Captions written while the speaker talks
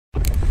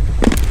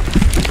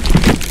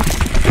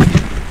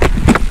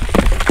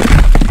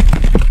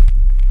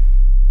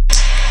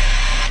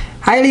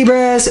Hi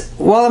Libras!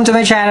 Welcome to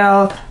my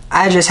channel.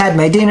 I just had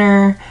my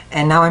dinner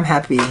and now I'm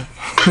happy.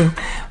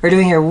 We're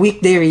doing your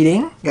weekday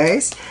reading,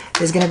 guys.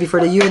 It's gonna be for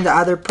the you and the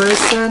other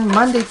person,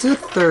 Monday to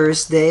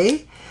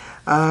Thursday.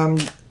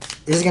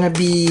 This is gonna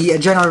be a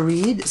general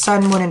read,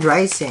 Sun, Moon, and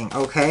Rising,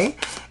 okay?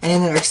 And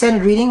in our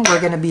extended reading,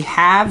 we're gonna be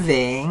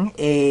having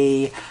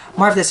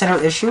more of the central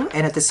issue,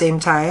 and at the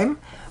same time,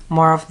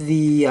 more of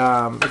the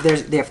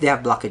if they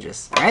have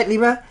blockages. All right,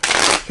 Libra.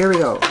 Here we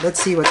go.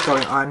 Let's see what's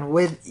going on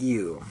with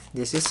you.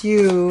 This is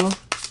you.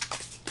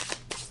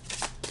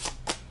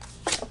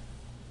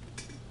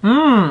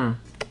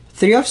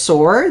 Three of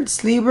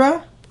Swords,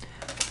 Libra.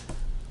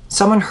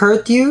 Someone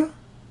hurt you.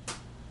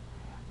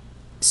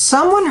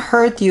 Someone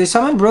hurt you.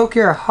 Someone broke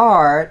your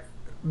heart,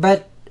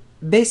 but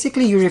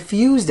basically you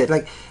refused it.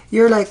 Like,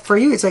 you're like, for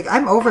you, it's like,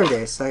 I'm over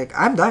this. Like,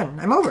 I'm done.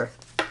 I'm over.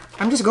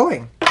 I'm just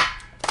going.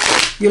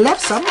 You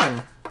left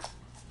someone.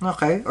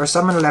 Okay. Or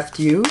someone left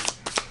you.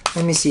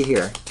 Let me see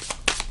here.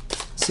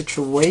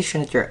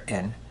 Situation that you're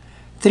in.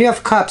 Three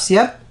of Cups.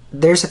 Yep.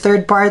 There's a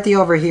third party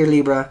over here,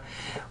 Libra.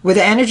 With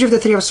the energy of the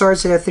Three of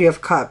Swords and the Three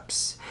of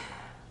Cups,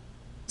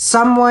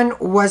 someone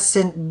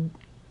wasn't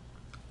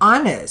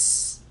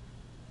honest.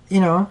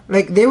 You know,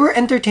 like they were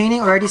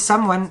entertaining already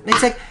someone.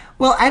 It's like,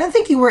 well, I don't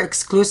think you were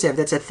exclusive.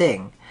 That's a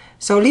thing.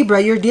 So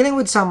Libra, you're dealing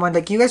with someone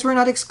like you guys were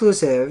not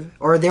exclusive,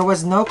 or there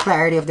was no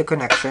clarity of the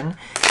connection,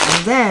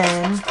 and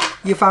then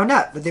you found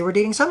out that they were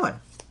dating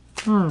someone.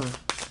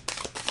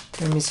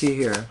 Let me see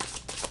here.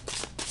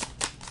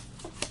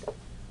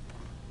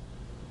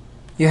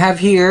 You have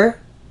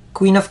here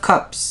Queen of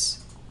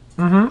Cups.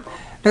 Look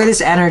at this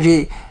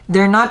energy.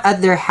 They're not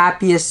at their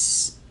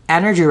happiest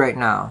energy right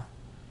now.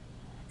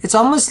 It's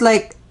almost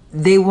like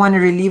they want to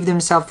relieve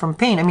themselves from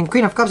pain. I mean,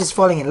 Queen of Cups is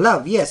falling in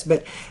love, yes,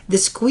 but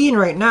this Queen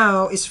right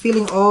now is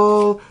feeling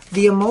all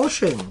the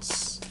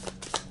emotions.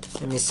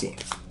 Let me see.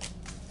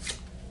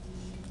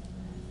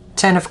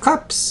 Ten of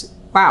Cups.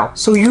 Wow.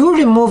 So you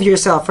remove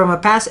yourself from a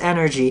past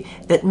energy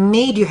that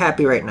made you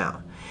happy right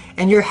now.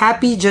 And you're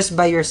happy just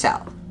by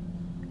yourself.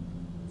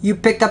 You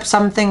picked up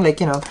something like,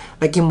 you know,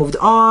 like you moved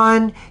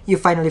on. You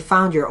finally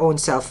found your own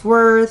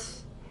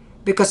self-worth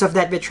because of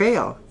that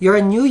betrayal. You're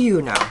a new you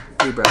now,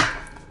 Libra.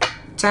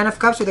 Ten of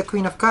Cups with the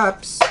Queen of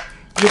Cups.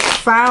 You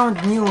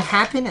found new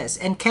happiness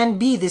and can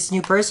be this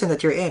new person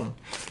that you're in.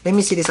 Let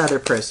me see this other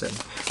person,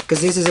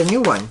 because this is a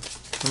new one.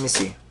 Let me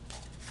see.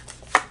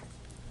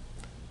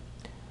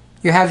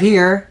 You have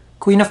here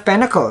Queen of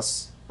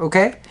Pentacles,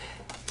 okay?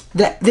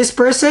 This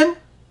person,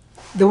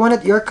 the one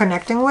that you're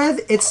connecting with,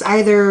 it's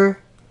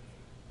either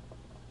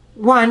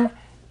one,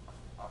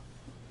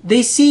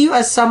 they see you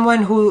as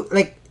someone who,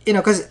 like, you know,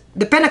 because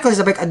the Pentacle is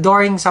like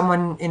adoring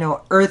someone, you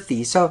know,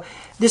 earthy. So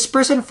this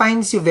person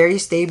finds you very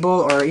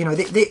stable, or, you know,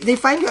 they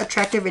find you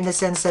attractive in the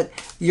sense that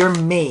you're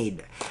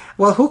made.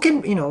 Well, who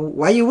can, you know,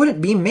 why you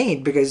wouldn't be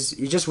made? Because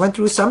you just went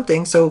through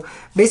something. So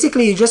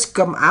basically you just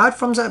come out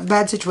from a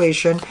bad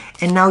situation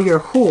and now you're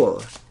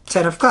whole.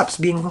 Ten of Cups,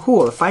 being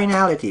whole,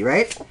 finality,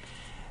 right?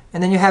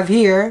 And then you have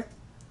here,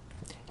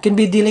 you can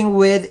be dealing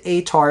with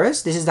a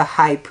Taurus. This is the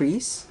High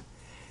Priest.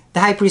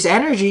 The High Priest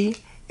energy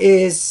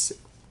is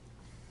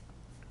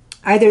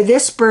either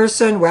this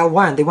person, well,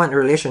 one, they want a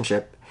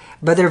relationship,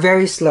 but they're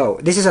very slow.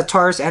 This is a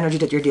Taurus energy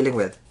that you're dealing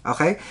with,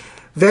 okay?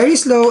 Very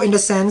slow in the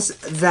sense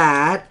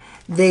that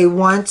they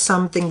want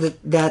something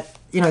that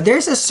you know,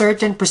 there's a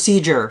certain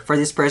procedure for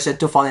this person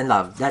to fall in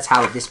love. That's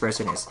how this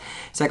person is.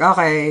 It's like,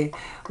 okay,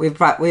 we've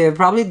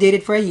probably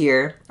dated for a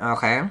year,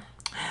 okay?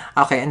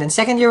 Okay, and then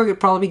second year, we're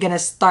probably gonna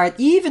start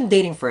even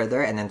dating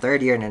further, and then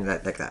third year, and then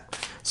like that.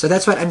 So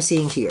that's what I'm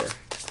seeing here.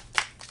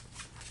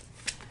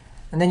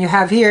 And then you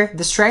have here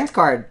the Strength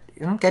card.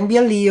 You know, can be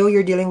a Leo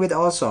you're dealing with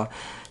also.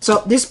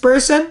 So this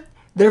person,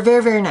 they're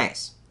very, very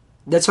nice.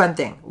 That's one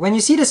thing. When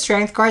you see the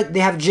Strength card,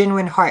 they have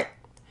genuine heart.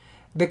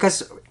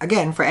 Because,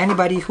 again, for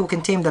anybody who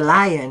can tame the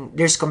lion,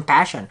 there's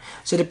compassion.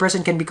 So the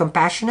person can be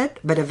compassionate,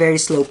 but a very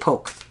slow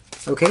poke.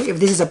 Okay? If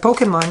this is a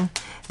Pokemon,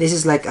 this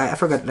is like, I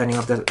forgot the name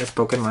of the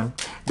Pokemon.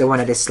 The one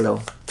that is slow.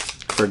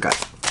 Forgot.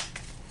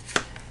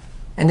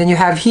 And then you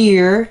have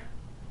here,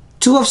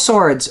 Two of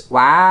Swords.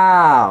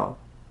 Wow.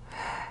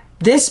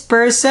 This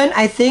person,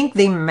 I think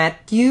they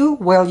met you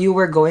while you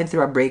were going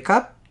through a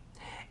breakup.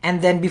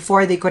 And then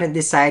before they couldn't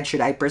decide, should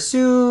I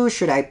pursue?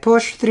 Should I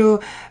push through?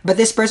 But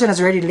this person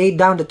has already laid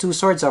down the two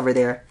swords over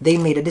there. They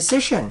made a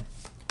decision.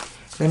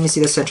 Let me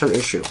see the central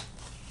issue.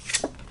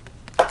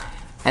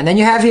 And then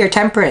you have here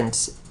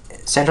Temperance.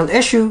 Central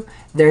issue.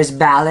 There's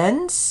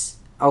balance.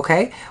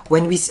 Okay?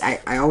 When we,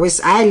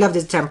 I love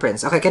the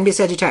Temperance. Okay, can be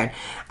Sagittarian.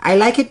 I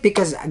like it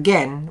because,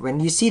 again, when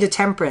you see the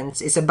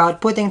Temperance, it's about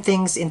putting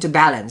things into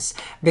balance.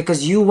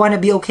 Because you want to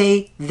be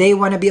okay, they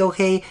want to be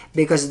okay,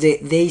 because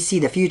they see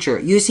the future.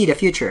 You see the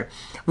future.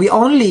 We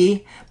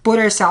only put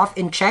ourselves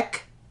in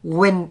check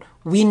when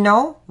we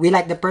know we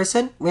like the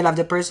person, we love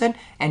the person,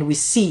 and we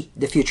see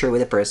the future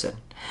with the person.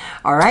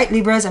 Alright,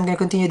 Libras, I'm going to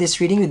continue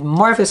this reading with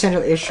more of the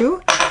central issue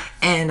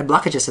and the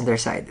blockages on their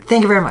side.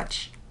 Thank you very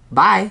much.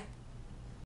 Bye!